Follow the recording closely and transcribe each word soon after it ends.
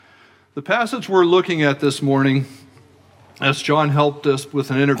The passage we're looking at this morning, as John helped us with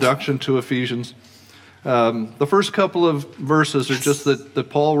an introduction to Ephesians, the first couple of verses are just that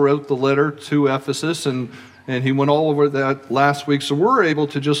Paul wrote the letter to Ephesus, and he went all over that last week. So we're able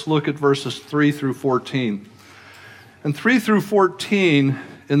to just look at verses 3 through 14. And 3 through 14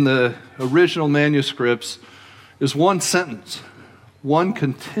 in the original manuscripts is one sentence, one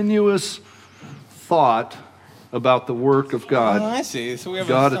continuous thought about the work of God. Oh, I see. So we have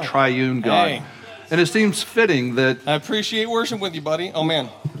God, a triune God. Hey. And it seems fitting that... I appreciate worship with you, buddy. Oh, man.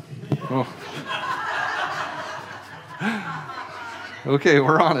 Oh. Okay,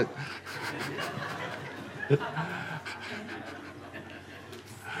 we're on it.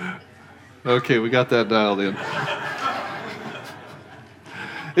 Okay, we got that dialed in.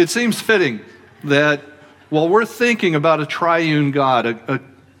 It seems fitting that while we're thinking about a triune God,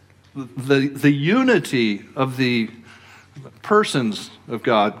 the unity of the persons of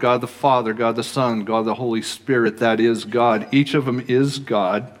God, God the Father, God the Son, God the Holy Spirit, that is God. Each of them is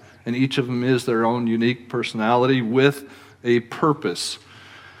God, and each of them is their own unique personality with a purpose,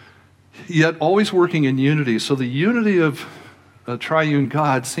 yet always working in unity. So the unity of a triune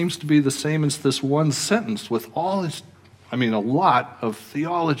God seems to be the same as this one sentence with all its, a lot of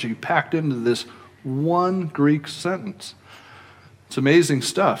theology packed into this one Greek sentence. It's amazing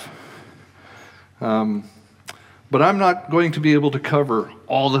stuff. But I'm not going to be able to cover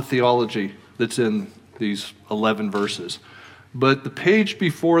all the theology that's in these 11 verses. But the page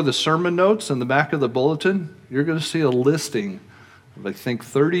before the sermon notes in the back of the bulletin, you're going to see a listing of, I think,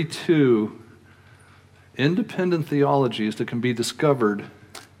 32 independent theologies that can be discovered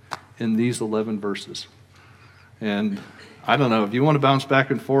in these 11 verses. And I don't know, if you want to bounce back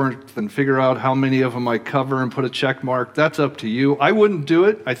and forth and figure out how many of them I cover and put a check mark, that's up to you. I wouldn't do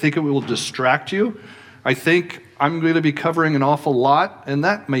it. I think it will distract you. I think I'm going to be covering an awful lot, and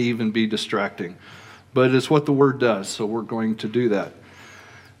that may even be distracting. But it's what the Word does, so we're going to do that.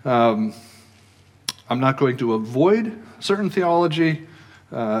 I'm not going to avoid certain theology.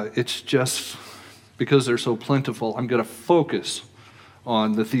 It's just because they're so plentiful, I'm going to focus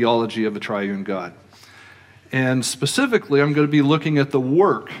on the theology of a triune God. And specifically, I'm going to be looking at the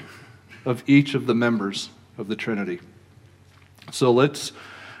work of each of the members of the Trinity. So let's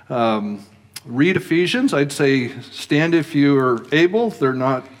read Ephesians. I'd say stand if you are able.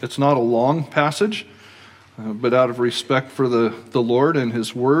 It's not a long passage, but out of respect for the Lord and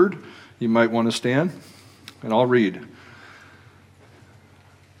His Word, you might want to stand. And I'll read.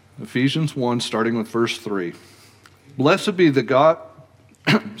 Ephesians 1, starting with verse 3. Blessed be the God,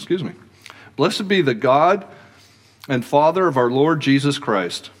 Blessed be the God and Father of our Lord Jesus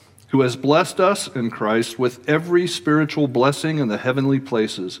Christ, who has blessed us in Christ with every spiritual blessing in the heavenly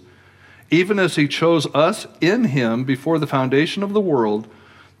places, even as He chose us in Him before the foundation of the world,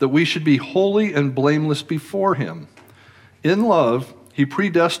 that we should be holy and blameless before Him. In love, He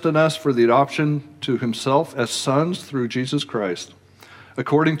predestined us for the adoption to Himself as sons through Jesus Christ,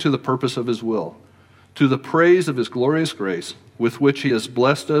 according to the purpose of His will, to the praise of His glorious grace, with which He has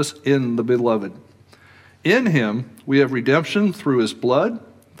blessed us in the Beloved. In Him we have redemption through His blood,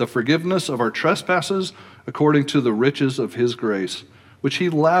 the forgiveness of our trespasses, according to the riches of His grace, which He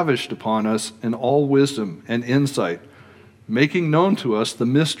lavished upon us in all wisdom and insight, making known to us the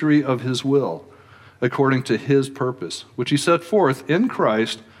mystery of His will, according to His purpose, which He set forth in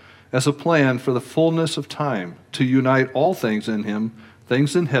Christ as a plan for the fullness of time, to unite all things in Him,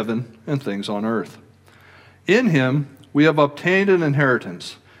 things in heaven and things on earth. In Him we have obtained an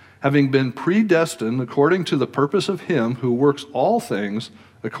inheritance, having been predestined according to the purpose of Him who works all things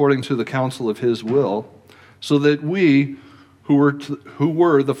according to the counsel of His will, so that we who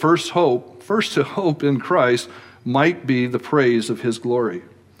were the first to hope in Christ might be the praise of His glory.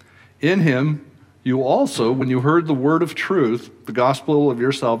 In Him you also, when you heard the word of truth, the gospel of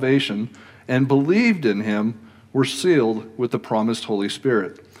your salvation, and believed in Him, were sealed with the promised Holy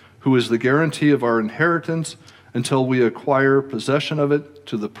Spirit, who is the guarantee of our inheritance until we acquire possession of it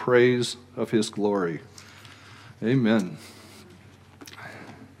to the praise of His glory. Amen.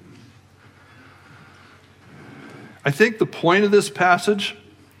 I think the point of this passage,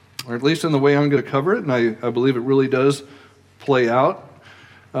 or at least in the way I'm going to cover it, and I believe it really does play out,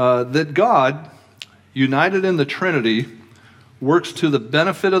 that God, united in the Trinity, works to the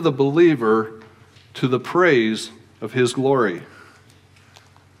benefit of the believer to the praise of His glory.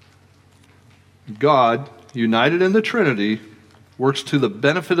 God, united in the Trinity, works to the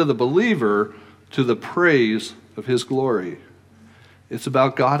benefit of the believer to the praise of His glory. It's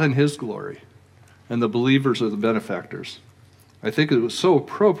about God and His glory, and the believers are the benefactors. I think it was so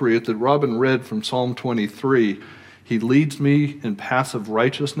appropriate that Robin read from Psalm 23, He leads me in paths of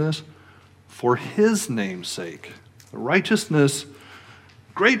righteousness for his name's sake. The righteousness,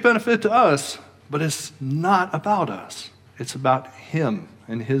 great benefit to us, but it's not about us. It's about him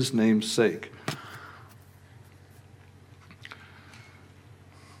and his name's sake.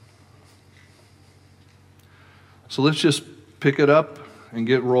 So let's just pick it up and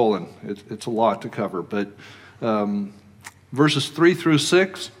get rolling. It's a lot to cover, but verses 3 through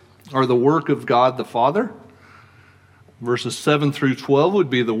 6 are the work of God the Father. Verses 7 through 12 would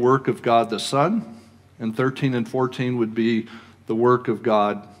be the work of God the Son, and 13 and 14 would be the work of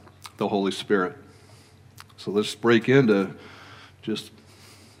God the Holy Spirit. So let's just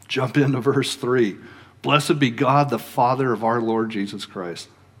jump into verse 3. Blessed be God the Father of our Lord Jesus Christ.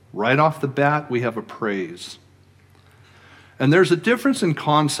 Right off the bat, we have a praise. And there's a difference in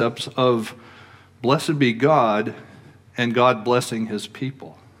concepts of blessed be God and God blessing his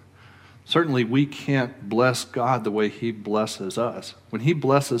people. Certainly, we can't bless God the way he blesses us. When he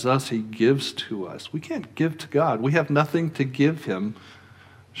blesses us, he gives to us. We can't give to God. We have nothing to give him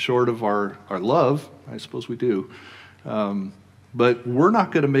short of our love. I suppose we do. But we're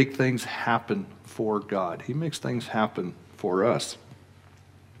not going to make things happen for God. He makes things happen for us.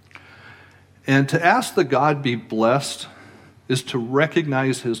 And to ask that God be blessed is to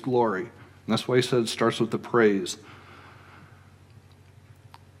recognize his glory. And that's why he said it starts with the praise.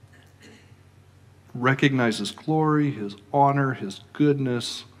 Recognize his glory, his honor, his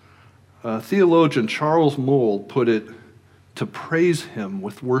goodness. Theologian Charles Moule put it, to praise him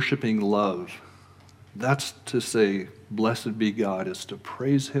with worshiping love. That's to say, blessed be God, is to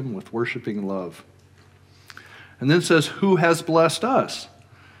praise him with worshiping love. And then it says, who has blessed us?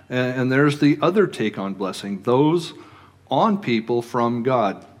 And there's the other take on blessing, those on people from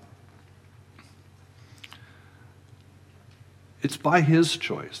God. It's by his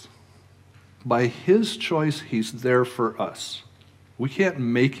choice. By his choice, he's there for us. We can't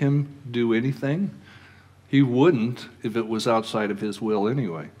make him do anything. He wouldn't if it was outside of his will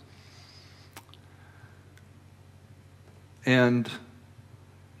anyway. And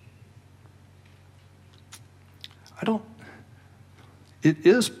it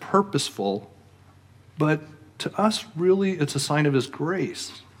is purposeful, but to us, really, it's a sign of his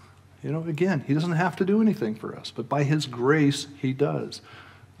grace. Again, he doesn't have to do anything for us, but by his grace, he does.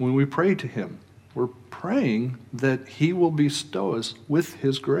 When we pray to him, we're praying that he will bestow us with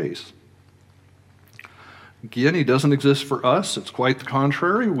his grace. Again, he doesn't exist for us. It's quite the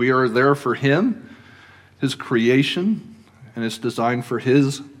contrary. We are there for him, his creation, and it's designed for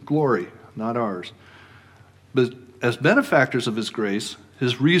his glory, not ours. But as benefactors of his grace,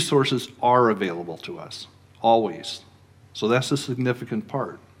 his resources are available to us, always. So that's the significant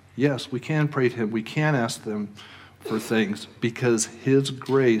part. Yes, we can pray to him. We can ask them for things because his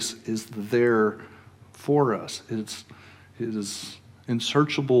grace is there for us. His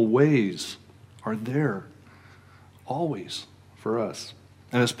unsearchable ways are there always for us.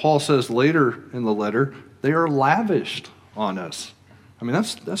 And as Paul says later in the letter, they are lavished on us. I mean,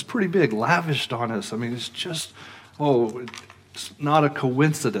 that's pretty big, lavished on us. I mean, it's just, it's not a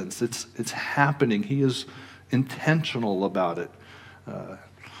coincidence. It's happening. He is intentional about it.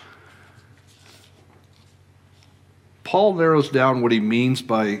 Paul narrows down what he means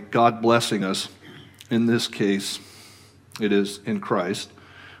by God blessing us. In this case, it is in Christ,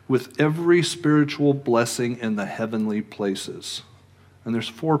 with every spiritual blessing in the heavenly places. And there's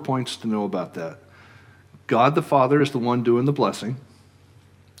 4 points to know about that. God the Father is the one doing the blessing.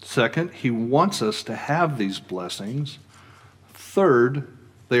 Second, he wants us to have these blessings. Third,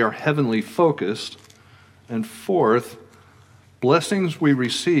 they are heavenly focused. And fourth, blessings we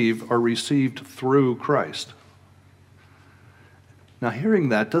receive are received through Christ. Now, hearing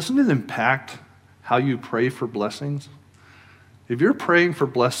that, doesn't it impact how you pray for blessings? If you're praying for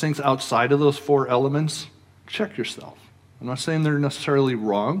blessings outside of those 4 elements, check yourself. I'm not saying they're necessarily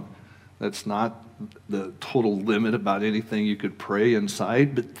wrong. That's not the total limit about anything you could pray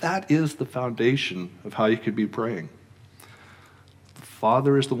inside, but that is the foundation of how you could be praying. The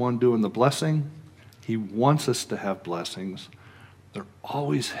Father is the one doing the blessing. He wants us to have blessings. They're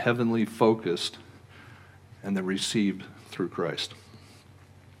always heavenly focused, and they're received through Christ.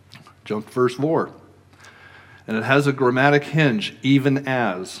 Jump to verse 4. And it has a grammatic hinge, even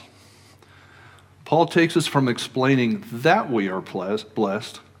as. Paul takes us from explaining that we are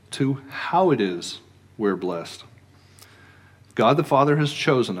blessed to how it is we're blessed. God the Father has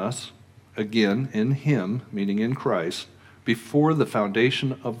chosen us, again, in him, meaning in Christ, before the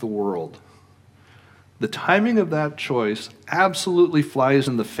foundation of the world. The timing of that choice absolutely flies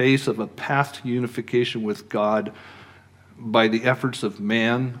in the face of a path to unification with God by the efforts of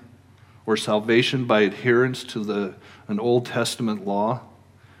man, or salvation by adherence to an Old Testament law.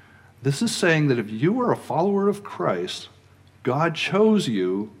 This is saying that if you are a follower of Christ, God chose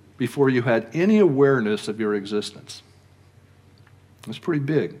you before you had any awareness of your existence. That's pretty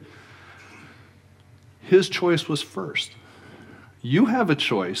big. His choice was first. You have a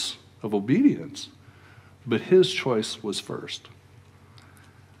choice of obedience, but his choice was first.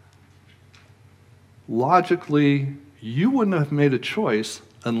 Logically, you wouldn't have made a choice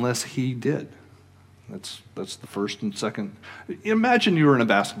unless he did. That's the first and second. Imagine you were in a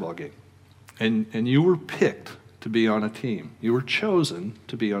basketball game, and you were picked to be on a team. You were chosen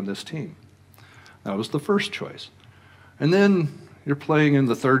to be on this team. That was the first choice. And then you're playing in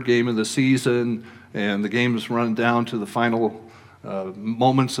the third game of the season, and the game is run down to the final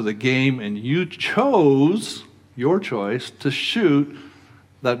moments of the game, and you chose, your choice, to shoot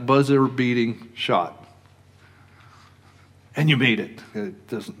that buzzer-beating shot. And you made it. It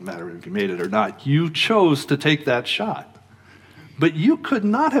doesn't matter if you made it or not. You chose to take that shot. But you could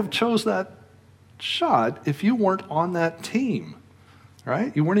not have chose that shot if you weren't on that team,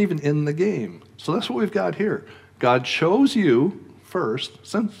 right? You weren't even in the game. So that's what we've got here. God chose you first,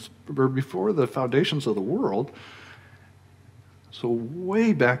 since or before the foundations of the world. So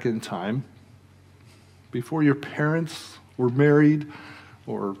way back in time, before your parents were married,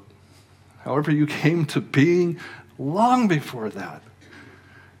 or however you came to being, long before that.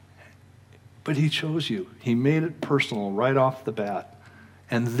 But he chose you. He made it personal right off the bat.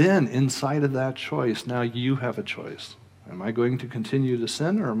 And then inside of that choice, now you have a choice. Am I going to continue to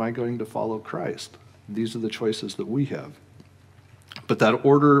sin, or am I going to follow Christ? These are the choices that we have. But that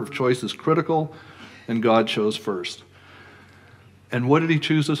order of choice is critical, and God chose first. And what did he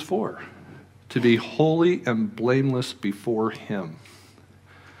choose us for? To be holy and blameless before him.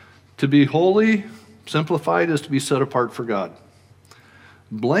 To be holy, simplified, is to be set apart for God.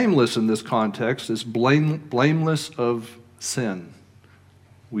 Blameless in this context is blameless of sin.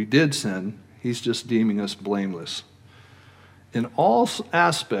 We did sin. He's just deeming us blameless. In all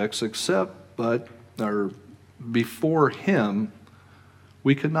aspects except but or before him,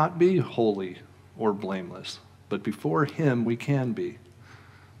 we could not be holy or blameless. But before him, we can be.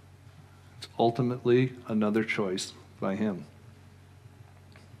 It's ultimately another choice by him.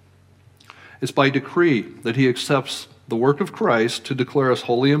 It's by decree that he accepts the work of Christ to declare us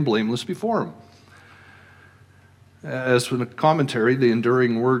holy and blameless before him. As in a commentary, the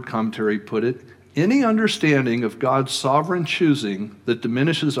Enduring Word commentary put it, any understanding of God's sovereign choosing that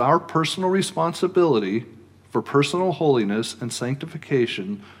diminishes our personal responsibility for personal holiness and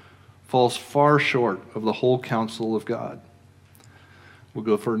sanctification falls far short of the whole counsel of God. We'll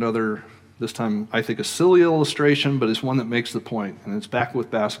go for another, this time I think a silly illustration, but it's one that makes the point, and it's back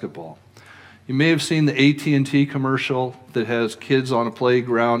with basketball. You may have seen the AT&T commercial that has kids on a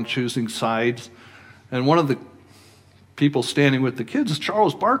playground choosing sides, and one of the people standing with the kids is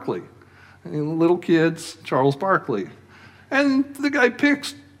Charles Barkley. And little kids, Charles Barkley. And the guy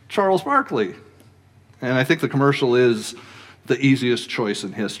picks Charles Barkley. And I think the commercial is the easiest choice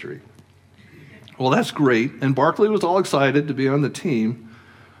in history. Well, that's great, and Barkley was all excited to be on the team,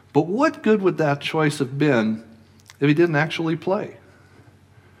 but what good would that choice have been if he didn't actually play?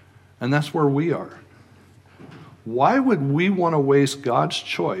 And that's where we are. Why would we want to waste God's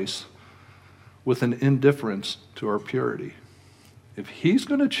choice with an indifference to our purity? If he's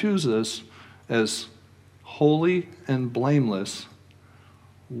going to choose us as holy and blameless,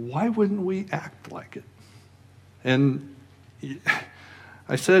 why wouldn't we act like it? And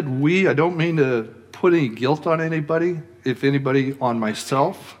I said we, I don't mean to put any guilt on anybody. If anybody, on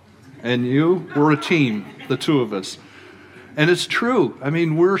myself and you, we're a team, the two of us. And it's true. I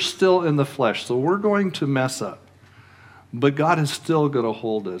mean, we're still in the flesh, so we're going to mess up. But God is still going to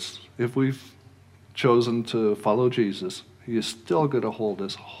hold us. If we've chosen to follow Jesus, he is still going to hold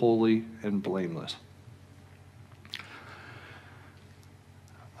us holy and blameless.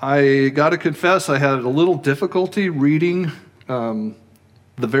 I got to confess, I had a little difficulty reading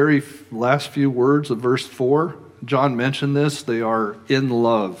the very last few words of verse 4. John mentioned this. They are in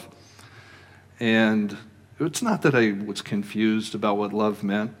love. And it's not that I was confused about what love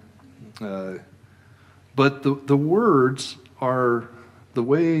meant, but the words are the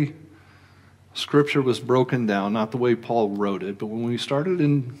way Scripture was broken down, not the way Paul wrote it, but when we started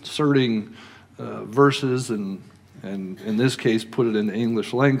inserting verses and in this case put it in the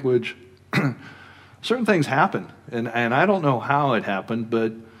English language, certain things happened. And I don't know how it happened,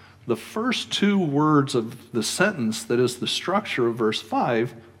 but the first two words of the sentence that is the structure of verse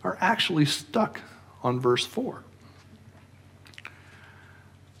 5 are actually stuck on verse 4.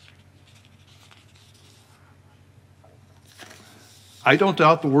 I don't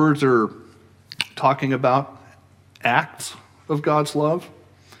doubt the words are talking about acts of God's love.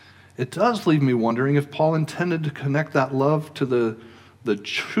 it does leave me wondering if Paul intended to connect that love to the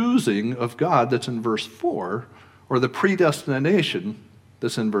choosing of God that's in verse 4, or the predestination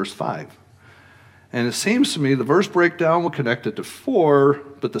that's in verse 5. And it seems to me the verse breakdown will connect it to 4,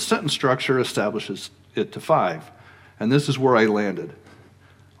 but the sentence structure establishes it to 5. And this is where I landed.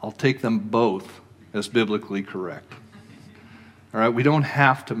 I'll take them both as biblically correct. All right, we don't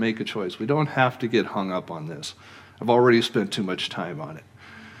have to make a choice. We don't have to get hung up on this. I've already spent too much time on it.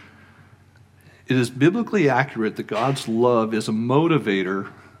 It is biblically accurate that God's love is a motivator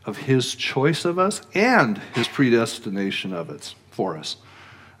of his choice of us and his predestination of it for us.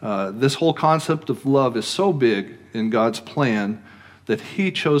 This whole concept of love is so big in God's plan that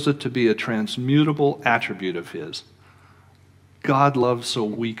he chose it to be a transmutable attribute of his. God loves so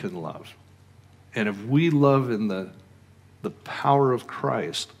we can love. And if we love in the power of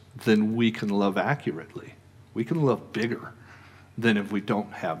Christ, then we can love accurately. We can love bigger than if we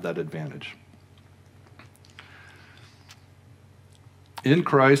don't have that advantage. In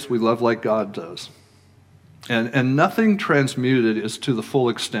Christ, we love like God does. And nothing transmuted is to the full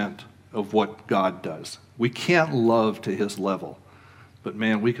extent of what God does. We can't love to his level, but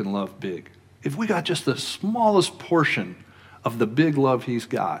man, we can love big. If we got just the smallest portion of the big love he's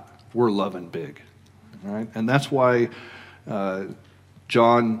got, we're loving big. All right? And that's why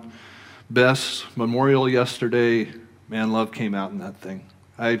John Best's memorial yesterday, man, love came out in that thing.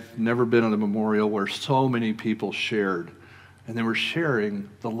 I've never been at a memorial where so many people shared, and they were sharing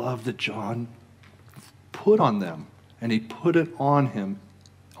the love that John put on them, and he put it on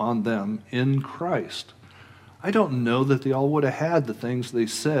them in Christ. I don't know that they all would have had the things they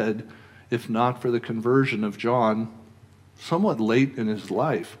said if not for the conversion of John somewhat late in his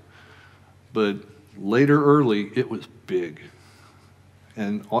life. But later, early, it was big.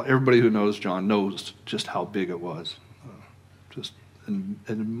 And everybody who knows John knows just how big it was. Just an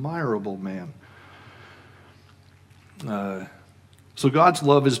admirable man. So God's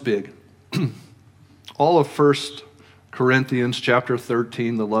love is big. All of 1 Corinthians chapter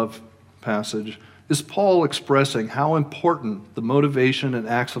 13, the love passage, is Paul expressing how important the motivation and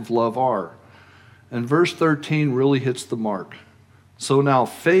acts of love are. And verse 13 really hits the mark. So now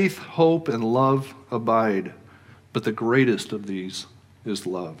faith, hope, and love abide, but the greatest of these is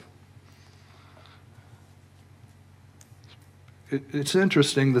love. It's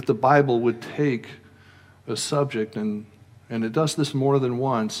interesting that the Bible would take a subject, and it does this more than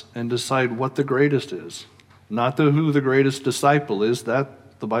once, and decide what the greatest is. Not who the greatest disciple is.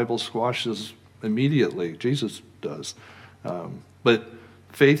 That the Bible squashes immediately. Jesus does. But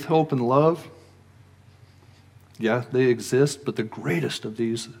faith, hope, and love, yeah, they exist, but the greatest of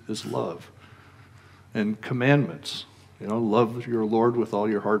these is love. And commandments. Love your Lord with all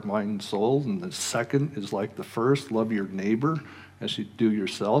your heart, mind, and soul. And the second is like the first, love your neighbor as you do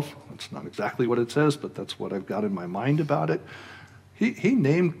yourself. That's not exactly what it says, but that's what I've got in my mind about it. He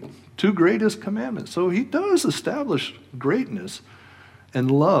named two greatest commandments. So he does establish greatness, and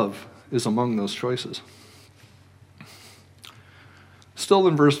love is among those choices. Still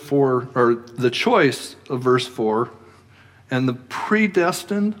in verse 4, or the choice of verse 4 and the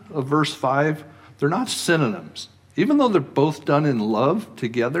predestined of verse 5, they're not synonyms. Even though they're both done in love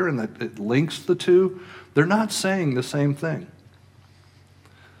together and that it links the two, they're not saying the same thing.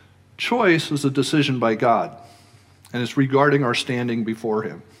 Choice is a decision by God, and it's regarding our standing before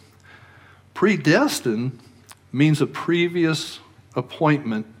him. Predestined means a previous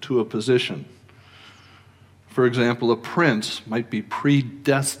appointment to a position. For example, a prince might be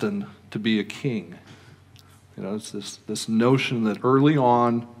predestined to be a king. It's this notion that early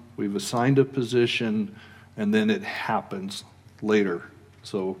on we've assigned a position and then it happens later.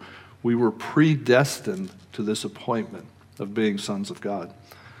 So we were predestined to this appointment of being sons of God.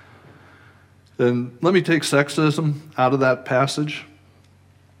 Then let me take sexism out of that passage.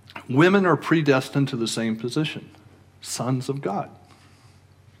 Women are predestined to the same position, sons of God.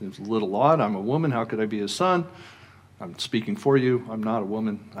 It's a little odd. I'm a woman. How could I be a son? I'm speaking for you. I'm not a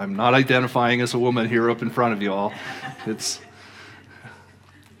woman. I'm not identifying as a woman here up in front of you all.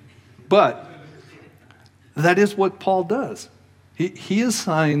 But that is what Paul does. He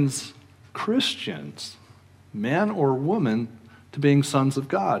assigns Christians, man or woman, to being sons of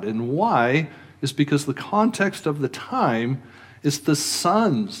God. And why is because the context of the time is the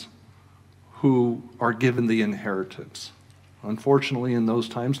sons who are given the inheritance. Unfortunately, in those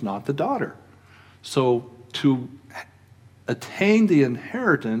times, not the daughter. So to attain the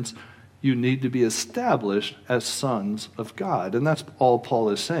inheritance, you need to be established as sons of God. And that's all Paul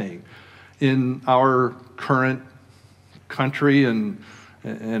is saying. In our current country and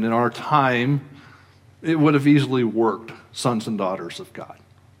in our time, it would have easily worked, sons and daughters of God.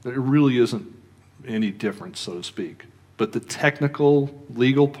 There really isn't any difference, so to speak. But the technical,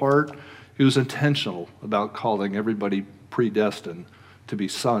 legal part, he was intentional about calling everybody predestined to be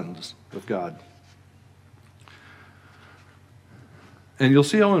sons of God. And you'll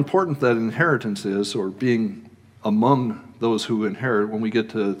see how important that inheritance is, or being among those who inherit, when we get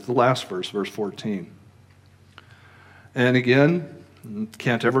to the last verse, verse 14. And again,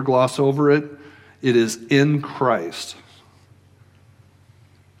 can't ever gloss over it. It is in Christ,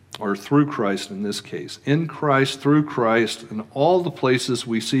 or through Christ in this case. In Christ, through Christ, in all the places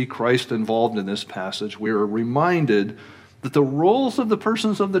we see Christ involved in this passage, we are reminded that the roles of the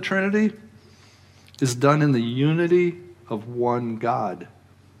persons of the Trinity is done in the unity of one God,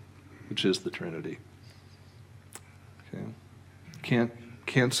 which is the Trinity. Okay.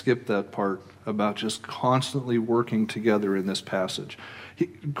 Can't skip that part about just constantly working together in this passage.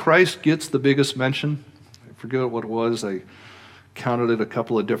 Christ gets the biggest mention. I forget what it was. I counted it a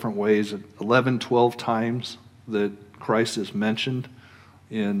couple of different ways. 11, 12 times that Christ is mentioned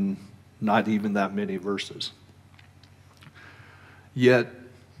in not even that many verses. Yet,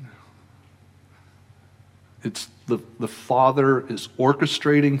 it's the Father is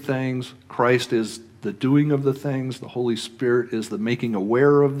orchestrating things. Christ is the doing of the things. The Holy Spirit is the making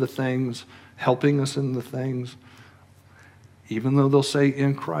aware of the things, helping us in the things. Even though they'll say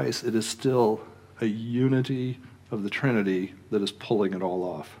in Christ, it is still a unity of the Trinity that is pulling it all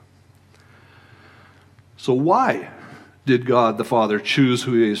off. So why did God the Father choose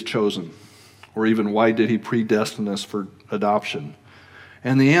who he has chosen? Or even why did he predestine us for adoption?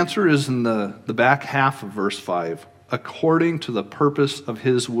 And the answer is in the back half of verse 5. According to the purpose of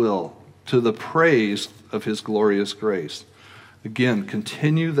his will, to the praise of his glorious grace. Again,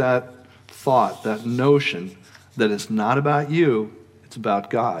 continue that thought, that notion that it's not about you, it's about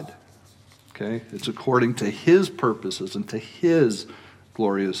God. Okay? It's according to his purposes and to his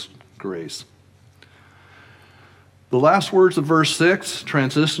glorious grace. The last words of verse 6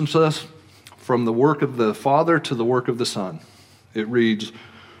 transitions us from the work of the Father to the work of the Son. It reads,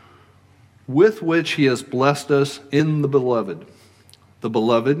 with which he has blessed us in the beloved. The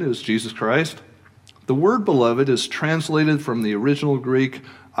beloved is Jesus Christ. The word beloved is translated from the original Greek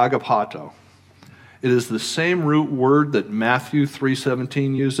agapato. It is the same root word that Matthew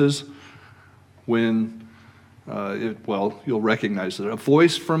 3:17 uses when, you'll recognize it. A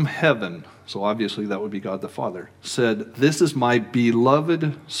voice from heaven, so obviously that would be God the Father, said, "This is my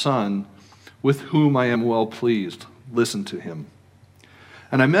beloved Son, with whom I am well pleased. Listen to him."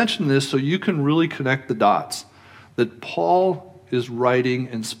 And I mention this so you can really connect the dots, that Paul is writing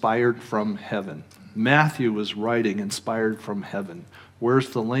inspired from heaven. Matthew was writing inspired from heaven. Where's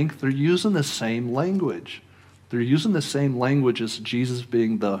the link? They're using the same language. They're using the same language as Jesus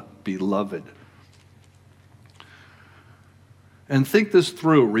being the beloved. And think this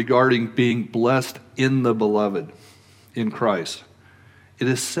through regarding being blessed in the beloved, in Christ. It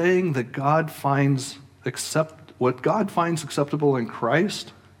is saying that what God finds acceptable in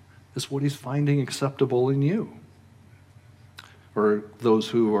Christ is what he's finding acceptable in you. Or those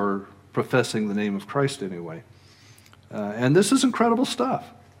who are professing the name of Christ anyway. And this is incredible stuff.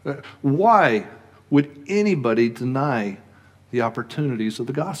 Why would anybody deny the opportunities of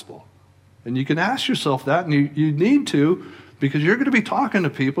the gospel? And you can ask yourself that, and you need to, because you're going to be talking to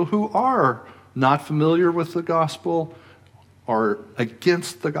people who are not familiar with the gospel, are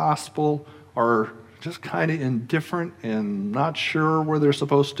against the gospel, are just kind of indifferent and not sure where they're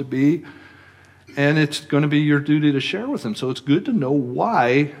supposed to be. And it's going to be your duty to share with them. So it's good to know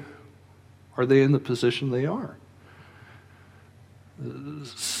why are they in the position they are.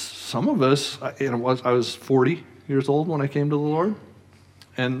 Some of us, I was 40 years old when I came to the Lord,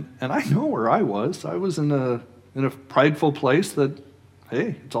 and I know where I was. I was in a prideful place that,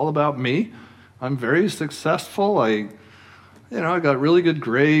 hey, it's all about me. I'm very successful. I got really good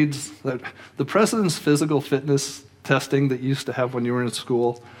grades. The president's physical fitness testing that you used to have when you were in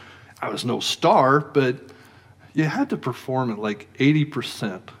school, I was no star, but you had to perform at like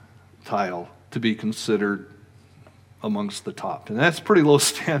 80% tile to be considered amongst the top. And that's pretty low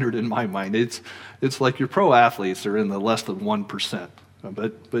standard in my mind. It's like your pro athletes are in the less than 1%.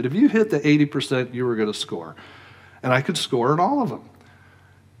 But if you hit the 80%, you were going to score. And I could score in all of them.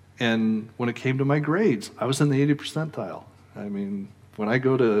 And when it came to my grades, I was in the 80 percentile. I mean, when I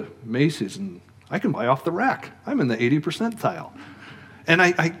go to Macy's and I can buy off the rack, I'm in the 80 percentile. And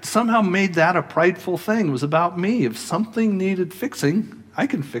I somehow made that a prideful thing. It was about me. If something needed fixing, I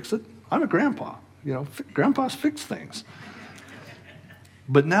can fix it. I'm a grandpa. Grandpas fix things.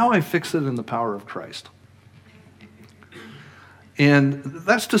 But now I fix it in the power of Christ. And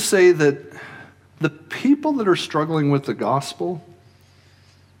that's to say that the people that are struggling with the gospel,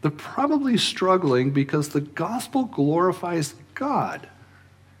 They're probably struggling because the gospel glorifies God.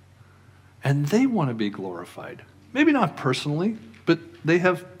 And they want to be glorified. Maybe not personally, but they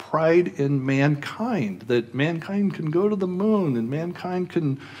have pride in mankind, that mankind can go to the moon and mankind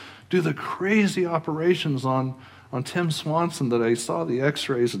can do the crazy operations on Tim Swanson that I saw the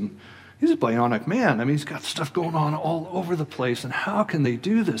x-rays, and he's a bionic man. I mean, he's got stuff going on all over the place, and how can they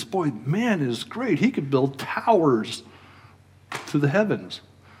do this? Boy, man is great. He could build towers to the heavens.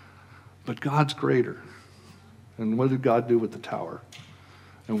 But God's greater. And what did God do with the tower?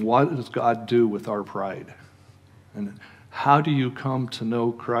 And what does God do with our pride? And how do you come to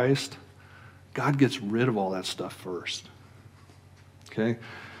know Christ? God gets rid of all that stuff first. Okay?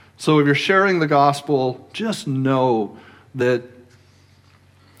 So if you're sharing the gospel, just know that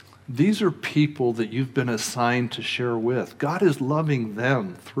these are people that you've been assigned to share with. God is loving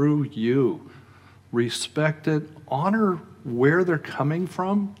them through you. Respect it. Honor where they're coming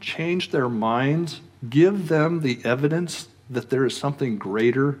from. Change their minds. Give them the evidence that there is something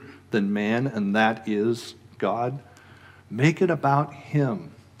greater than man, and that is God. Make it about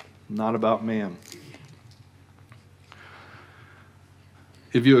Him, not about man.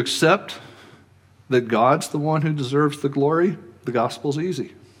 If you accept that God's the one who deserves the glory, the gospel's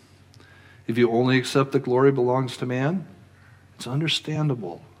easy. If you only accept that glory belongs to man, it's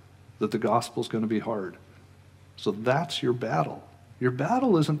understandable that the gospel's going to be hard. So that's your battle. Your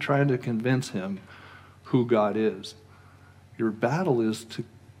battle isn't trying to convince him who God is. Your battle is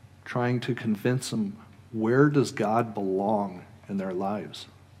trying to convince them, where does God belong in their lives?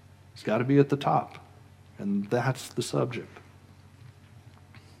 It's got to be at the top. And that's the subject.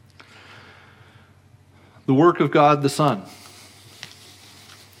 The work of God the Son.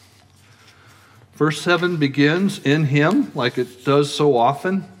 Verse 7 begins in Him, like it does so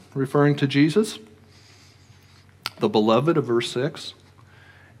often, referring to Jesus. The beloved of verse 6.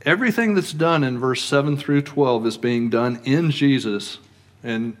 Everything that's done in verse 7 through 12 is being done in Jesus,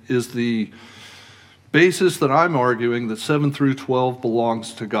 and is the basis that I'm arguing that 7 through 12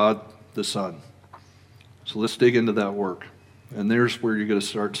 belongs to God the Son. So let's dig into that work. And there's where you're going to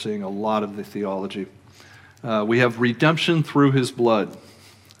start seeing a lot of the theology. We have redemption through His blood.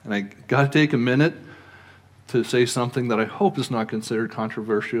 And I got to take a minute to say something that I hope is not considered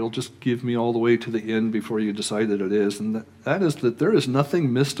controversial. Just give me all the way to the end before you decide that it is. And that is that there is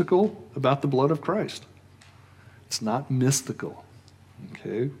nothing mystical about the blood of Christ. It's not mystical.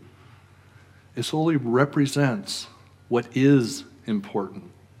 Okay? It solely represents what is important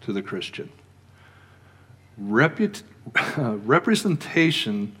to the Christian.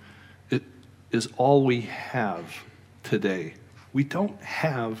 Representation is all we have today. We don't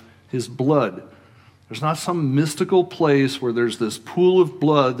have His blood. There's not some mystical place where there's this pool of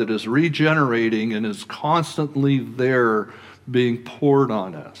blood that is regenerating and is constantly there being poured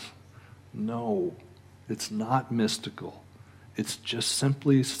on us. No, it's not mystical. It's just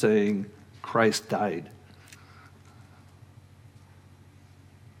simply saying Christ died.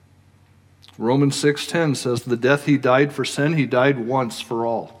 Romans 6:10 says, the death He died for sin, He died once for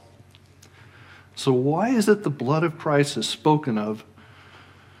all. So why is it the blood of Christ is spoken of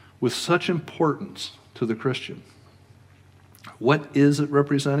with such importance to the Christian? What is it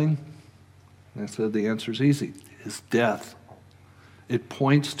representing? And I said the answer is easy. His death. It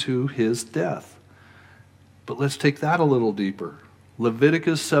points to His death. But let's take that a little deeper.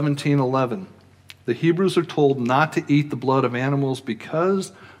 Leviticus 17:11. The Hebrews are told not to eat the blood of animals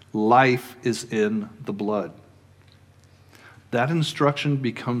because life is in the blood. That instruction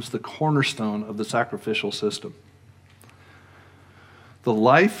becomes the cornerstone of the sacrificial system. The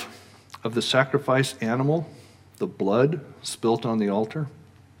life of the sacrificed animal, the blood spilt on the altar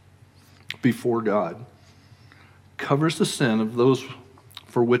before God, covers the sin of those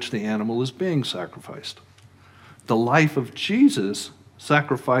for which the animal is being sacrificed. The life of Jesus,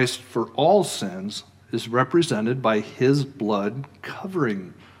 sacrificed for all sins, is represented by His blood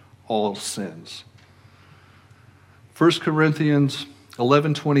covering all sins. 1 Corinthians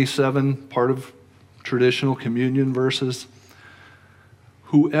 11:27, part of traditional communion verses.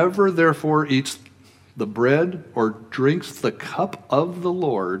 Whoever therefore eats the bread or drinks the cup of the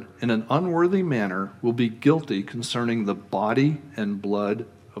Lord in an unworthy manner will be guilty concerning the body and blood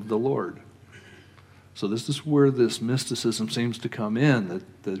of the Lord. So this is where this mysticism seems to come in,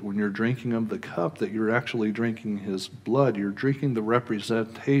 that when you're drinking of the cup, that you're actually drinking His blood. You're drinking the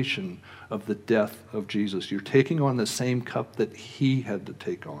representation of the death of Jesus. You're taking on the same cup that He had to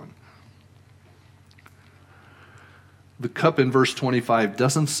take on. The cup in verse 25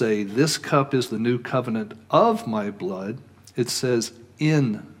 doesn't say, this cup is the new covenant of my blood. It says,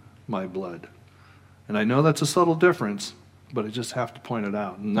 in my blood. And I know that's a subtle difference, but I just have to point it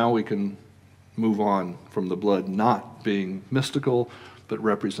out. And now we can move on from the blood not being mystical, but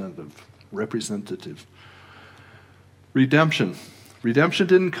representative. Redemption. Redemption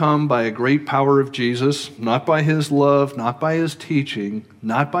didn't come by a great power of Jesus, not by his love, not by his teaching,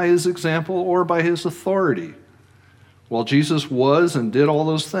 not by his example, or by his authority. While Jesus was and did all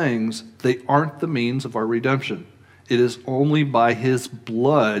those things, they aren't the means of our redemption. It is only by his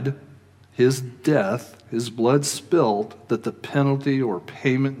blood, his death, his blood spilled, that the penalty or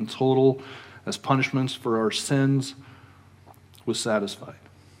payment in total as punishments for our sins was satisfied.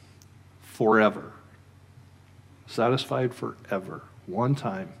 Forever. Satisfied forever. One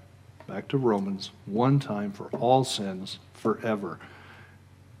time. Back to Romans. One time for all sins forever.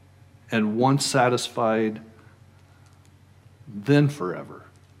 And once satisfied, then forever.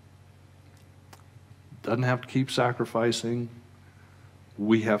 Doesn't have to keep sacrificing.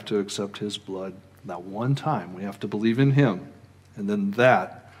 We have to accept his blood. That one time. We have to believe in him. And then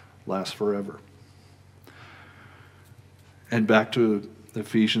that lasts forever. And back to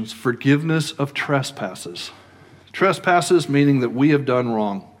Ephesians. Forgiveness of trespasses. Trespasses meaning that we have done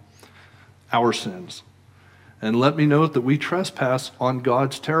wrong. Our sins. And let me note that we trespass on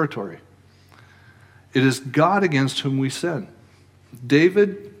God's territory. It is God against whom we sin.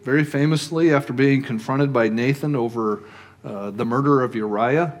 David, very famously, after being confronted by Nathan over the murder of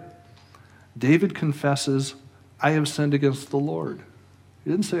Uriah, David confesses, I have sinned against the Lord. He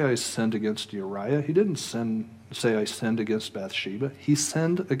didn't say I sinned against Uriah. He didn't say I sinned against Bathsheba. He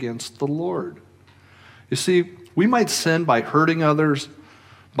sinned against the Lord. You see, we might sin by hurting others,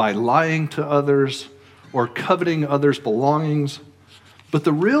 by lying to others, or coveting others' belongings, but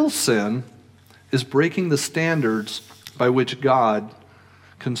the real sin is breaking the standards by which God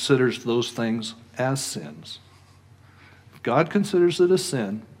considers those things as sins. If God considers it a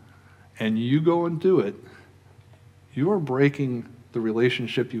sin, and you go and do it, you are breaking the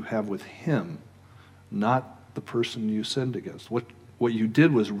relationship you have with him, not the person you sinned against. What you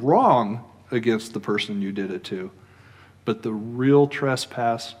did was wrong against the person you did it to, but the real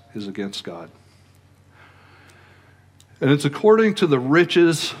trespass is against God. And it's according to the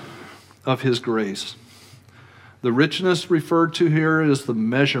riches of his grace. The richness referred to here is the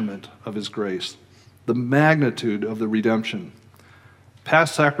measurement of his grace, the magnitude of the redemption.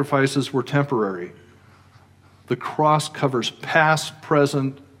 Past sacrifices were temporary. The cross covers past,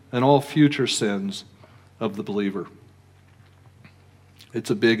 present, and all future sins of the believer.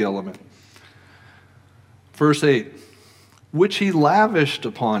 It's a big element. Verse 8, which he lavished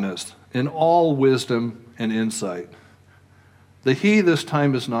upon us in all wisdom and insight. The he this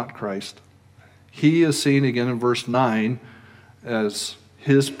time is not Christ. He is seen again in verse 9 as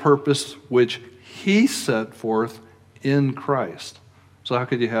his purpose which he set forth in Christ. So how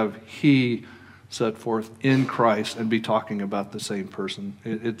could you have he set forth in Christ and be talking about the same person?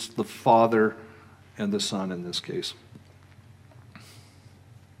 It's the Father and the Son in this case.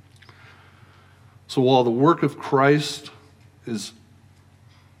 So while the work of Christ is,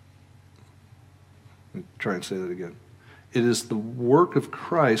 let me try and say that again. It is the work of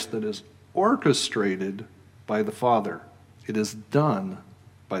Christ that is orchestrated by the Father. It is done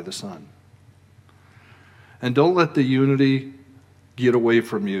by the Son. And don't let the unity get away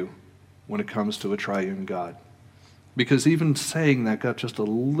from you when it comes to a triune God. Because even saying that got just a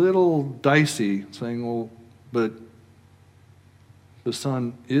little dicey, saying, well, but the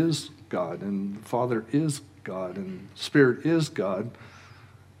Son is God, and the Father is God, and the Spirit is God.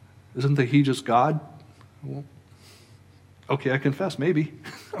 Isn't the He just God? Well, okay, I confess, maybe.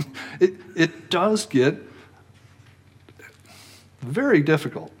 It does get very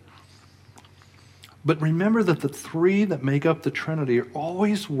difficult. But remember that the three that make up the Trinity are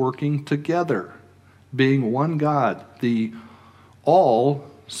always working together, being one God. The all,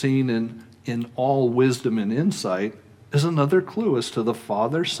 seen in all wisdom and insight, is another clue as to the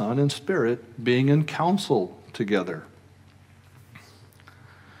Father, Son, and Spirit being in counsel together.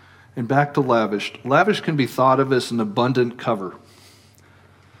 And back to lavished. Lavish can be thought of as an abundant cover.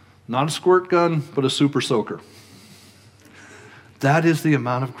 Not a squirt gun, but a super soaker. That is the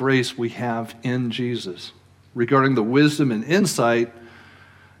amount of grace we have in Jesus. Regarding the wisdom and insight,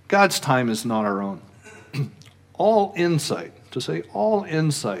 God's time is not our own. All insight, to say all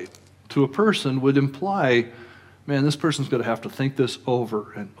insight to a person would imply, man, this person's going to have to think this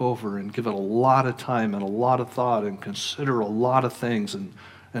over and give it a lot of time and a lot of thought and consider a lot of things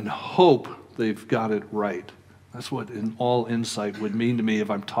and hope they've got it right. That's what in all insight would mean to me if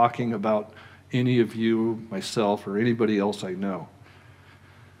I'm talking about any of you, myself, or anybody else I know.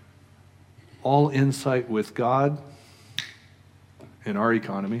 All insight with God in our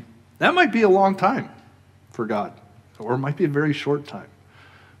economy, that might be a long time for God. or it might be a very short time.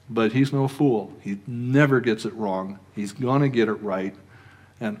 But he's no fool. He never gets it wrong. He's going to get it right.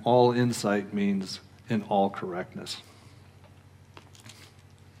 And all insight means in all correctness.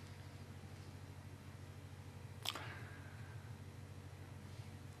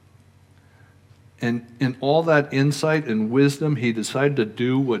 And in all that insight and wisdom, he decided to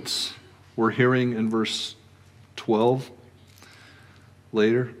do what we're hearing in verse 12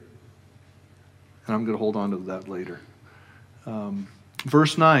 later. And I'm going to hold on to that later.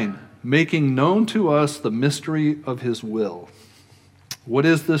 Verse 9, making known to us the mystery of his will. What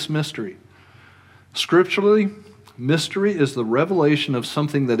is this mystery? Scripturally, mystery is the revelation of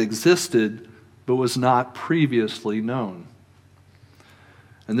something that existed but was not previously known.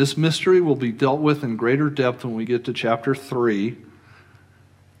 And this mystery will be dealt with in greater depth when we get to chapter 3.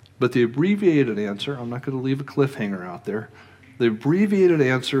 But the abbreviated answer, I'm not going to leave a cliffhanger out there. The abbreviated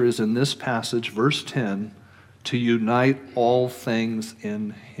answer is in this passage, verse 10, to unite all things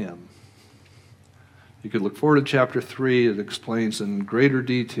in him. You could look forward to chapter 3. It explains in greater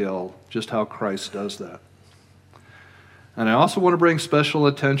detail just how Christ does that. And I also want to bring special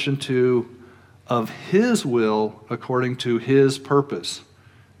attention to of his will according to his purpose.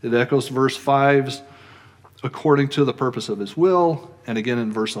 It echoes verse 5's according to the purpose of his will, and again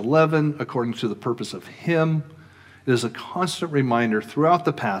in verse 11, according to the purpose of him. It is a constant reminder throughout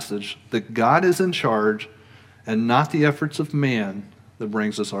the passage that God is in charge and not the efforts of man that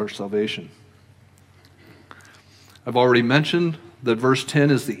brings us our salvation. I've already mentioned that verse 10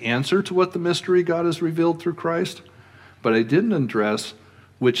 is the answer to what the mystery God has revealed through Christ, but I didn't address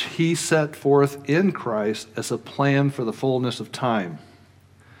which he set forth in Christ as a plan for the fullness of time.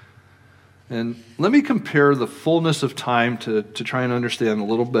 And let me compare the fullness of time to try and understand a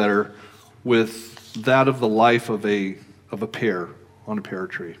little better with that of the life of a pear on a pear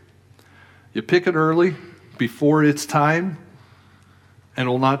tree. You pick it early, before its time, and it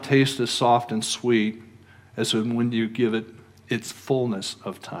will not taste as soft and sweet as when you give it its fullness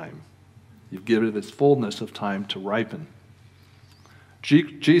of time. You give it its fullness of time to ripen.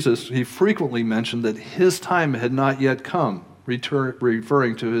 Jesus, he frequently mentioned that his time had not yet come,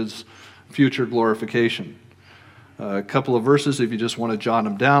 referring to his future glorification. A couple of verses, if you just want to jot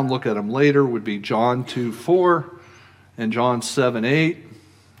them down, look at them later, would be John 2:4 and John 7:8.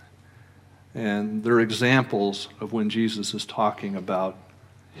 And they're examples of when Jesus is talking about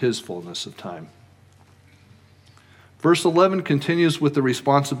his fullness of time. Verse 11 continues with the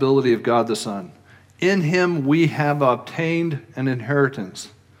responsibility of God the Son. In him we have obtained an inheritance.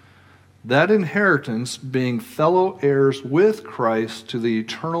 That inheritance being fellow heirs with Christ to the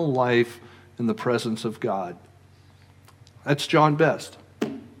eternal life in the presence of God. That's John Best.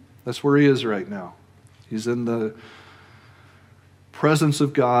 That's where he is right now. He's in the presence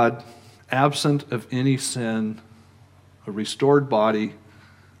of God, absent of any sin, a restored body.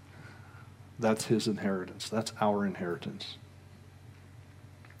 That's his inheritance. That's our inheritance.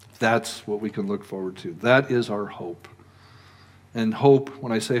 That's what we can look forward to. That is our hope. And hope,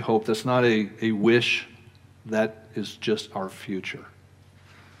 when I say hope, that's not a wish. That is just our future.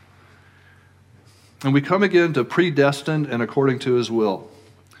 And we come again to predestined and according to his will.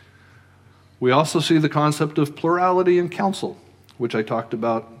 We also see the concept of plurality in counsel, which I talked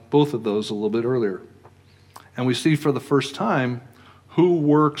about both of those a little bit earlier. And we see for the first time who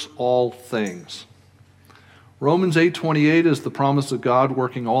works all things. Romans 8:28 is the promise of God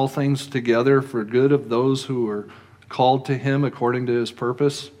working all things together for good of those who are called to him according to his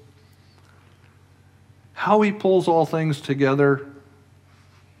purpose. How he pulls all things together,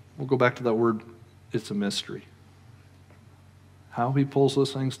 we'll go back to that word, it's a mystery. How he pulls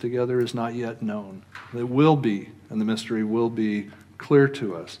those things together is not yet known. It will be, and the mystery will be clear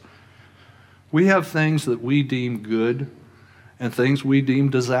to us. We have things that we deem good and things we deem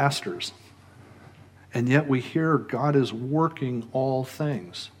disasters. And yet we hear God is working all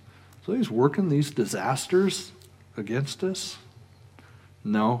things. So he's working these disasters against us?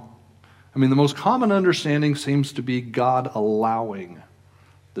 No. I mean, the most common understanding seems to be God allowing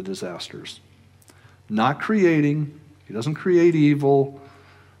the disasters. Not creating. He doesn't create evil,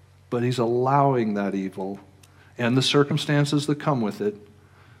 but he's allowing that evil and the circumstances that come with it.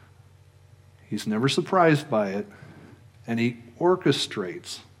 He's never surprised by it, and he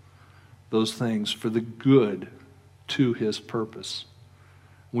orchestrates those things for the good to his purpose.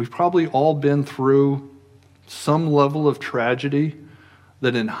 We've probably all been through some level of tragedy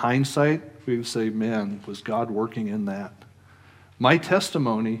that in hindsight we would say, man, was God working in that? My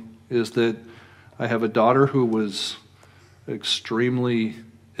testimony is that I have a daughter who was extremely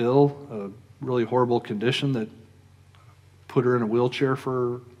ill, a really horrible condition that put her in a wheelchair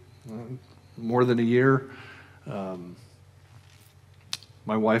for more than a year.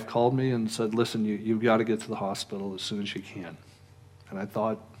 My wife called me and said, listen, you've got to get to the hospital as soon as you can. And I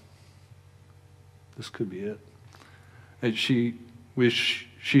thought, this could be it. And she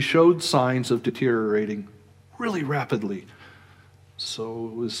showed signs of deteriorating really rapidly. So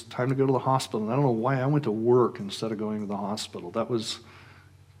it was time to go to the hospital. And I don't know why I went to work instead of going to the hospital. That was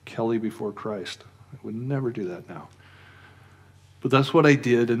Kelly before Christ. I would never do that now. But that's what I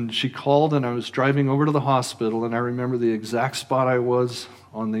did, and she called, and I was driving over to the hospital, and I remember the exact spot I was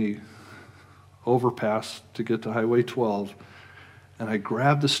on the overpass to get to Highway 12, and I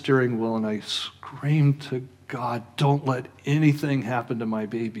grabbed the steering wheel, and I screamed to God, don't let anything happen to my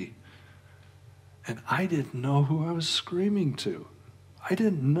baby. And I didn't know who I was screaming to. I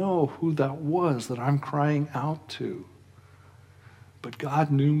didn't know who that was that I'm crying out to. But God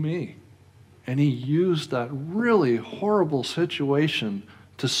knew me. And he used that really horrible situation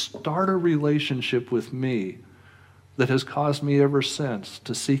to start a relationship with me that has caused me ever since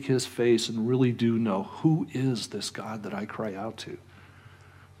to seek his face and really do know who is this God that I cry out to.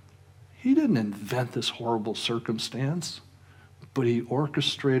 He didn't invent this horrible circumstance, but he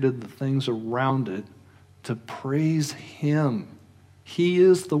orchestrated the things around it to praise him. He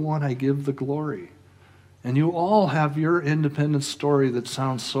is the one I give the glory. And you all have your independent story that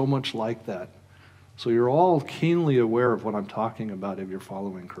sounds so much like that. So you're all keenly aware of what I'm talking about if you're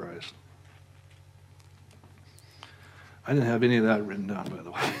following Christ. I didn't have any of that written down, by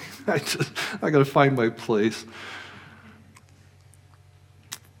the way. I got to find my place.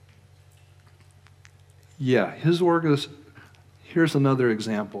 Yeah, his work is, here's another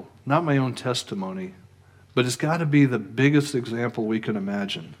example. Not my own testimony, but it's got to be the biggest example we can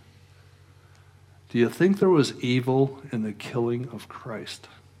imagine. Do you think there was evil in the killing of Christ?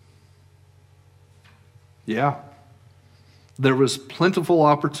 Yeah. There was plentiful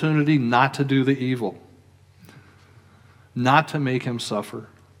opportunity not to do the evil, not to make him suffer,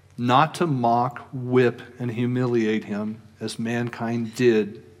 not to mock, whip, and humiliate him as mankind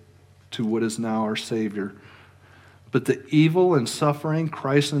did to what is now our Savior. But the evil and suffering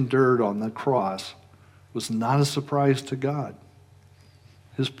Christ endured on the cross was not a surprise to God.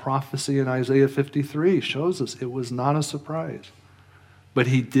 His prophecy in Isaiah 53 shows us it was not a surprise. But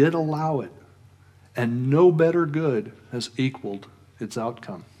he did allow it, and no better good has equaled its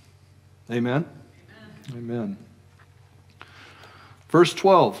outcome. Amen? Amen. Verse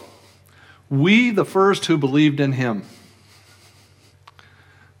 12, we the first who believed in him.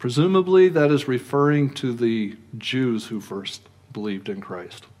 Presumably that is referring to the Jews who first believed in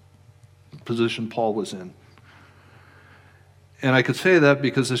Christ, the position Paul was in. And I could say that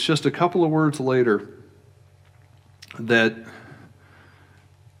because it's just a couple of words later that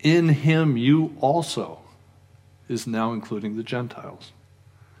in him you also is now including the Gentiles.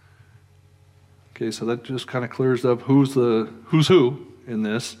 Okay, so that just kind of clears up who's who in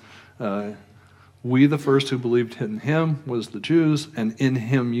this. We, the first who believed in him, was the Jews, and in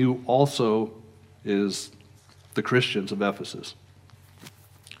him you also is the Christians of Ephesus.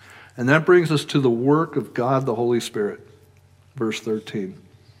 And that brings us to the work of God the Holy Spirit. Verse 13.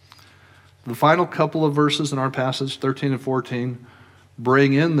 The final couple of verses in our passage, 13 and 14,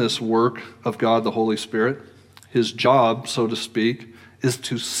 bring in this work of God the Holy Spirit. His job, so to speak, is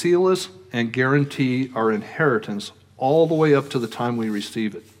to seal us and guarantee our inheritance all the way up to the time we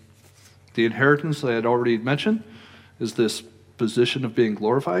receive it. The inheritance I had already mentioned is this position of being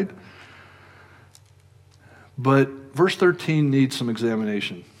glorified. But verse 13 needs some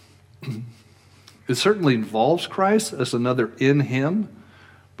examination. It certainly involves Christ as another in him,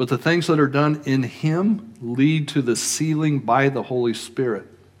 but the things that are done in him lead to the sealing by the Holy Spirit.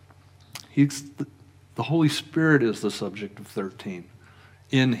 The Holy Spirit is the subject of 13.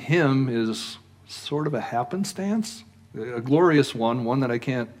 In him is sort of a happenstance, a glorious one that I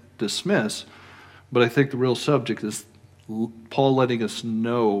can't dismiss, but I think the real subject is Paul letting us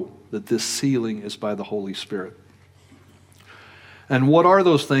know that this sealing is by the Holy Spirit. And what are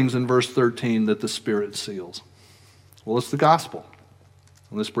those things in verse 13 that the Spirit seals? Well, it's the gospel.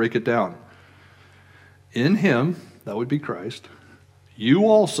 Let's break it down. In him, that would be Christ, you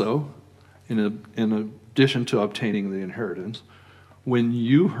also, in addition to obtaining the inheritance, when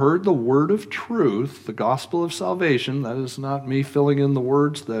you heard the word of truth, the gospel of salvation, that is not me filling in the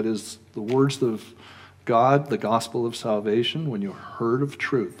words, that is the words of God, the gospel of salvation, when you heard of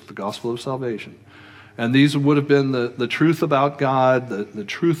truth, the gospel of salvation. And these would have been the truth about God, the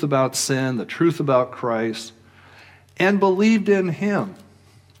truth about sin, the truth about Christ, and believed in him,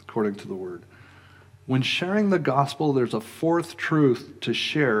 according to the word. When sharing the gospel, there's a fourth truth to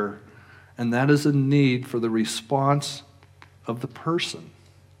share, and that is a need for the response of the person.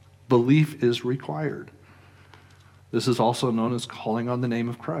 Belief is required. This is also known as calling on the name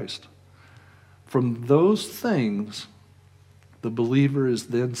of Christ. From those things, the believer is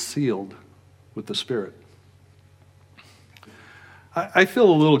then sealed with the Spirit. I feel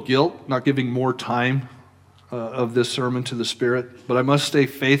a little guilt not giving more time of this sermon to the Spirit, but I must stay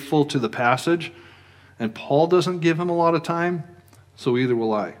faithful to the passage, and Paul doesn't give him a lot of time, so either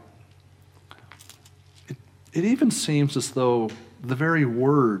will I. It even seems as though the very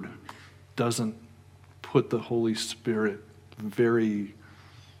word doesn't put the Holy Spirit very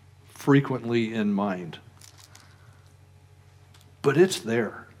frequently in mind. But it's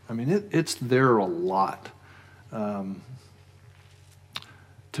there. I mean, it's there a lot.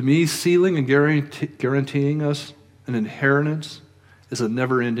 To me, sealing and guaranteeing us an inheritance is a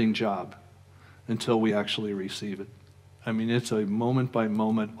never-ending job until we actually receive it. I mean, it's a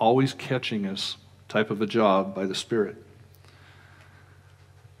moment-by-moment, always catching us type of a job by the Spirit.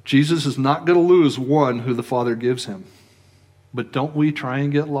 Jesus is not going to lose one who the Father gives him. But don't we try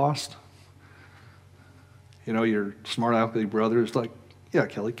and get lost? You know, your smart alecky brother is like, yeah,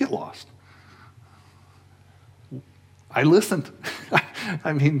 Kelly, get lost. I listened.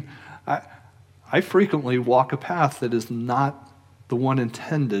 I mean, I frequently walk a path that is not the one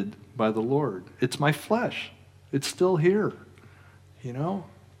intended by the Lord. It's my flesh. It's still here, you know.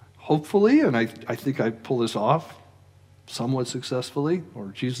 Hopefully, and I think I pull this off somewhat successfully, or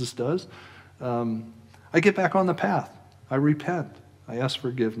Jesus does, I get back on the path. I repent. I ask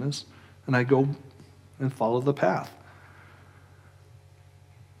forgiveness, and I go and follow the path.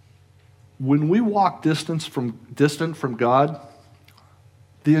 When we walk distant from God,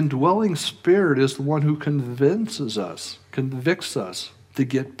 the indwelling Spirit is the one who convicts us to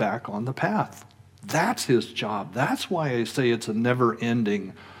get back on the path. That's his job. That's why I say it's a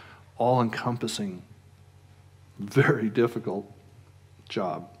never-ending, all-encompassing, very difficult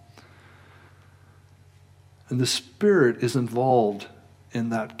job. And the Spirit is involved in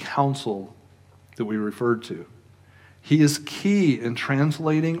that counsel that we referred to. He is key in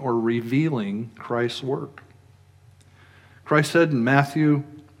translating or revealing Christ's work. Christ said in Matthew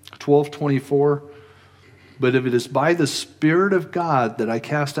 12:24, "But if it is by the Spirit of God that I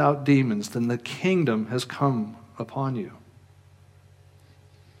cast out demons, then the kingdom has come upon you."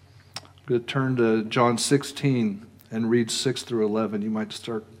 I'm going to turn to John 16 and read 6 through 11. You might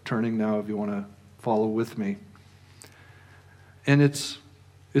start turning now if you want to follow with me. And it's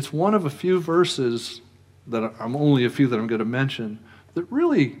one of a few verses that I'm going to mention that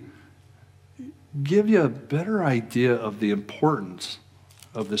really give you a better idea of the importance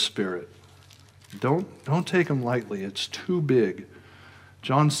of the Spirit. Don't take them lightly. It's too big.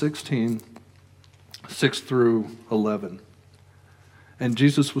 John 16, 6 through 11. And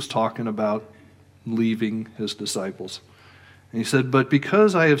Jesus was talking about leaving his disciples. And he said, "But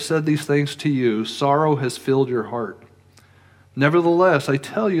because I have said these things to you, sorrow has filled your heart. Nevertheless, I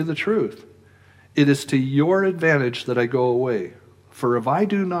tell you the truth. It is to your advantage that I go away. For if I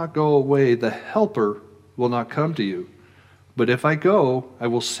do not go away, the Helper will not come to you. But if I go, I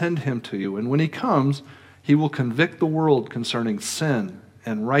will send him to you. And when he comes, he will convict the world concerning sin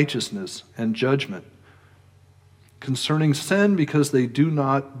and righteousness and judgment. Concerning sin, because they do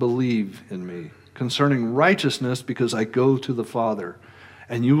not believe in me. Concerning righteousness, because I go to the Father,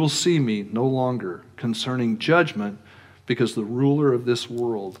 and you will see me no longer. Concerning judgment, because the ruler of this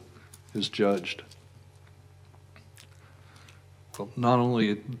world is judged." Well, not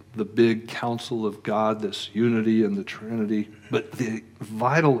only the big counsel of God, this unity in the Trinity, but the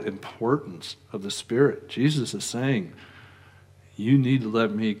vital importance of the Spirit. Jesus is saying, you need to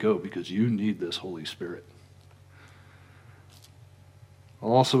let me go because you need this Holy Spirit.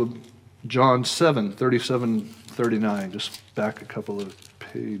 Also, John 7, 37, 39, just back a couple of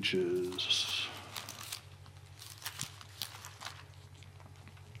pages.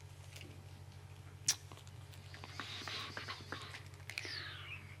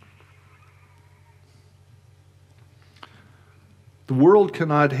 The world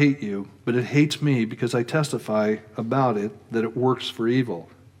cannot hate you, but it hates me because I testify about it that it works for evil.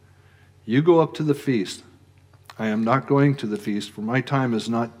 You go up to the feast. I am not going to the feast, for my time is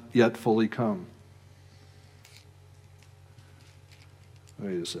not yet fully come.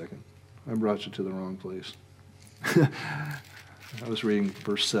 Wait a second. I brought you to the wrong place. I was reading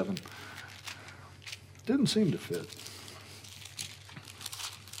verse 7. Didn't seem to fit.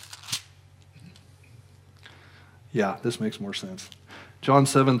 Yeah, this makes more sense. John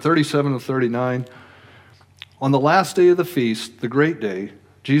 7, 37 and 39. On the last day of the feast, the great day,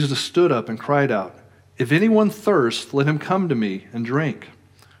 Jesus stood up and cried out, "If anyone thirsts, let him come to me and drink.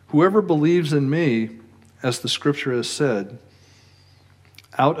 Whoever believes in me, as the scripture has said,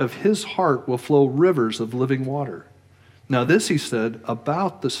 out of his heart will flow rivers of living water." Now this he said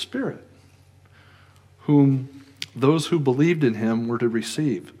about the Spirit, whom those who believed in him were to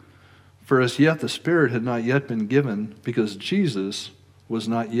receive. For as yet the Spirit had not yet been given, because Jesus was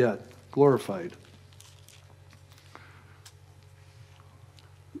not yet glorified.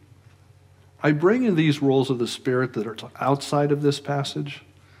 I bring in these roles of the Spirit that are outside of this passage,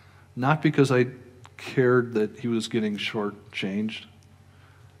 not because I cared that he was getting shortchanged,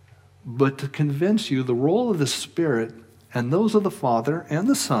 but to convince you the role of the Spirit and those of the Father and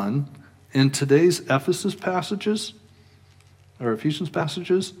the Son in today's Ephesians passages,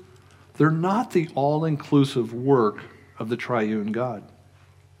 they're not the all-inclusive work of the Triune God.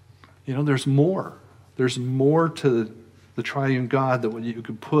 You know, there's more. There's more to the Triune God than what you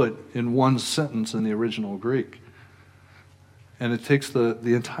could put in one sentence in the original Greek. And it takes the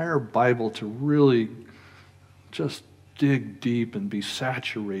entire Bible to really just dig deep and be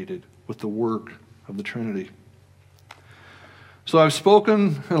saturated with the work of the Trinity. So I've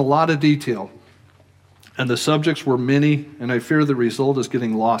spoken in a lot of detail, and the subjects were many, and I fear the result is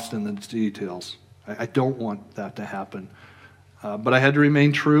getting lost in the details. I don't want that to happen. But I had to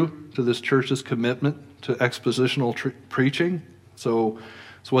remain true to this church's commitment to expositional preaching. So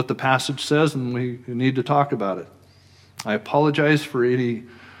it's what the passage says, and we need to talk about it. I apologize for any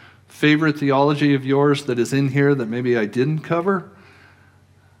favorite theology of yours that is in here that maybe I didn't cover.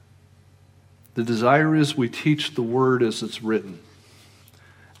 The desire is we teach the word as it's written.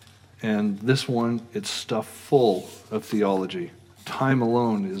 And this one, it's stuffed full of theology. Time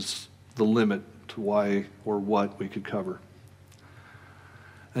alone is the limit to why or what we could cover.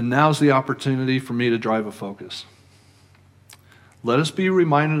 And now's the opportunity for me to drive a focus. Let us be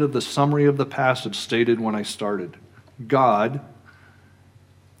reminded of the summary of the passage stated when I started. God,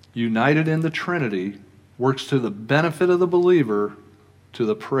 united in the Trinity, works to the benefit of the believer to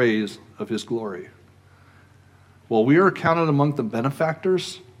the praise of his glory. While we are counted among the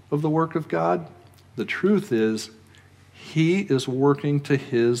benefactors of the work of God, the truth is he is working to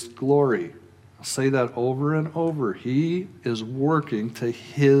his glory. I'll say that over and over. He is working to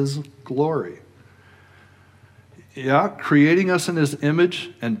his glory. Yeah, creating us in his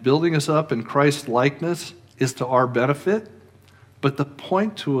image and building us up in Christ's likeness is to our benefit, but the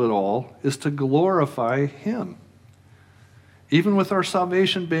point to it all is to glorify him. Even with our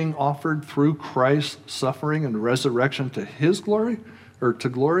salvation being offered through Christ's suffering and resurrection to his glory, or to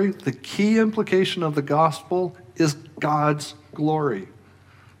glory, the key implication of the gospel is God's glory.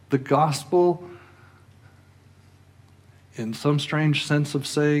 The gospel, in some strange sense of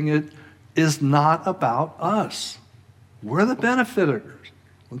saying it, is not about us. We're the benefactors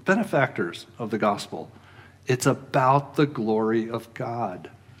of the gospel. It's about the glory of God.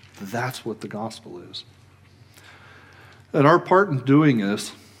 That's what the gospel is. And our part in doing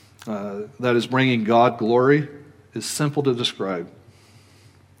this, that is bringing God glory, is simple to describe.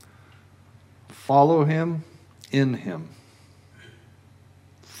 Follow him in him.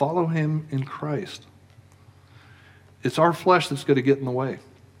 Follow him in Christ. It's our flesh that's going to get in the way.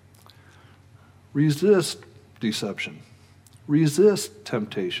 Resist deception. Resist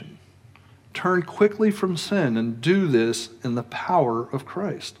temptation. Turn quickly from sin and do this in the power of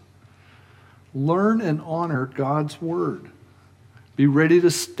Christ. Learn and honor God's word. Be ready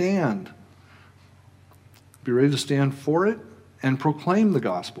to stand. Be ready to stand for it and proclaim the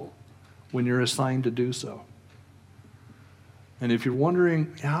gospel when you're assigned to do so. And if you're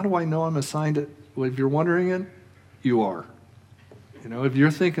wondering, how do I know I'm assigned it? Well, if you're wondering it, you are. You know, if you're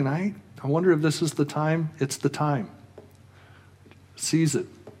thinking, I wonder if this is the time, it's the time. Seize it.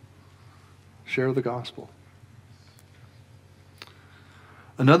 Share the gospel.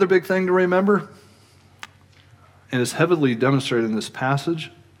 Another big thing to remember, and it's heavily demonstrated in this passage,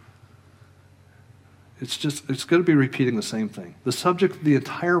 it's going to be repeating the same thing. The subject of the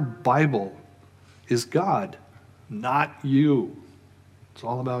entire Bible is God, not you. It's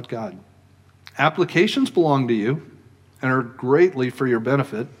all about God. Applications belong to you and are greatly for your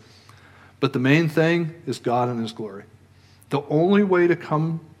benefit, but the main thing is God and his glory. The only way to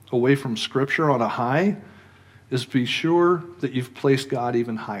come away from Scripture on a high is be sure that you've placed God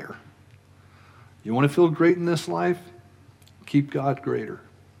even higher. You want to feel great in this life? Keep God greater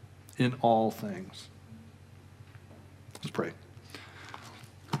in all things. Let's pray.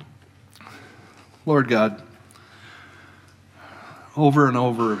 Lord God, over and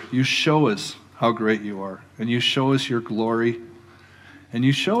over, you show us how great you are, and you show us your glory, and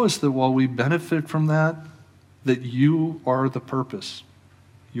you show us that while we benefit from that, that you are the purpose.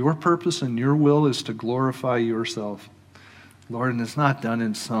 Your purpose and your will is to glorify yourself. Lord, and it's not done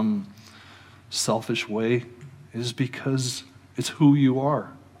in some selfish way. It is because it's who you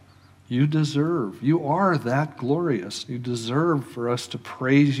are. You deserve. You are that glorious. You deserve for us to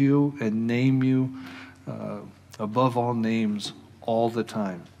praise you and name you above all names all the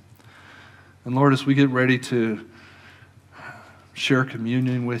time. And Lord, as we get ready to share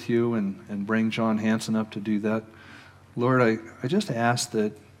communion with you and bring John Hanson up to do that, Lord, I just ask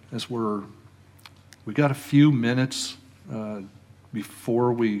that as we got a few minutes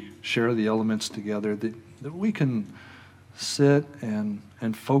before we share the elements together, that we can sit and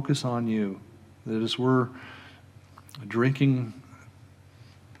focus on you. That as we're drinking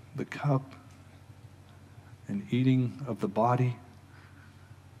the cup and eating of the body,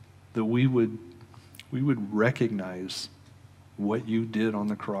 that we would recognize what you did on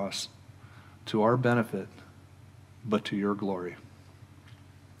the cross to our benefit, but to your glory.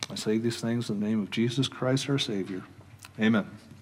 I say these things in the name of Jesus Christ, our Savior. Amen.